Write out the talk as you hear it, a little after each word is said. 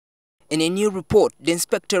In a new report, the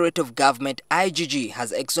Inspectorate of Government IGG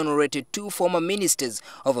has exonerated 2 former ministers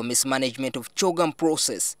over mismanagement of CHOGM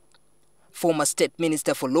process. Former State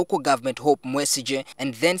Minister for Local Government Hope Mwesigye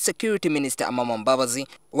and then Security Minister Mwesigye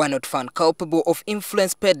were not found culpable of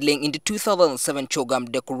influence peddling in the 2007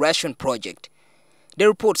 CHOGM decoration project. The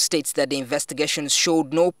report states that the investigations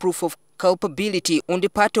showed no proof of culpability on the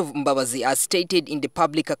part of Mwesigye as stated in the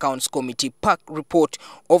Public Accounts Committee PAC report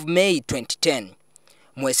of May 2010.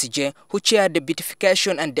 Mwesigye, who chaired the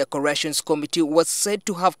Beautification and Decorations Committee, was said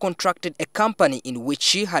to have contracted a company in which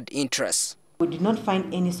she had interests. We did not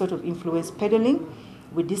find any sort of influence peddling.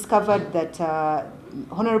 We discovered that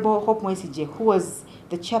Honorable Hope Mwesigye, who was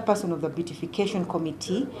the chairperson of the Beautification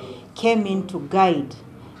Committee, came in to guide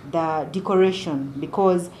the decoration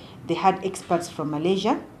because they had experts from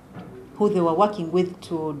Malaysia who they were working with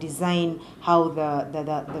to design how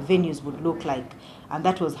the venues would look like. And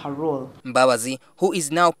that was her role. Mwesigye, who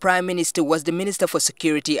is now Prime Minister, was the Minister for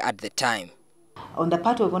Security at the time. On the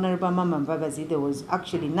part of Honorable Mama Mwesigye, there was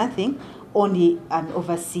actually nothing, only an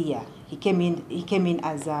overseer. He came in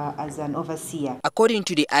as an overseer. According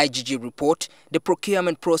to the IGG report, the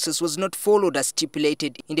procurement process was not followed as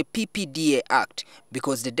stipulated in the PPDA Act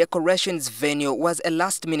because the decorations venue was a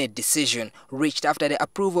last-minute decision reached after the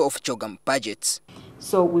approval of CHOGM budgets.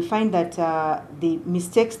 So we find that the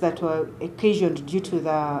mistakes that were occasioned due to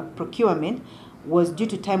the procurement was due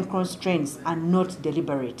to time constraints and not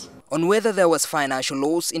deliberate. On whether there was financial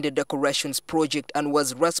loss in the decorations project and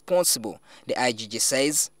was responsible, the IGG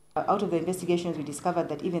says, out of the investigations, we discovered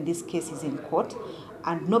that even this case is in court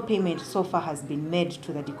and no payment so far has been made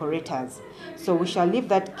to the decorators. So we shall leave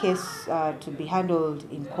that case to be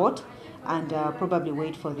handled in court and probably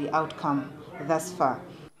wait for the outcome thus far.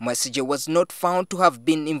 Mwesigye was not found to have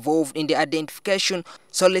been involved in the identification,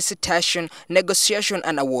 solicitation, negotiation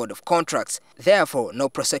and award of contracts. Therefore, no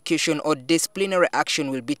prosecution or disciplinary action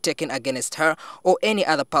will be taken against her or any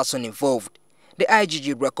other person involved. The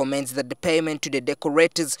IGG recommends that the payment to the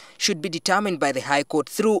decorators should be determined by the High Court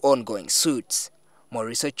through ongoing suits.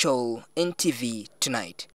 Maurice Chol, NTV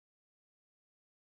Tonight.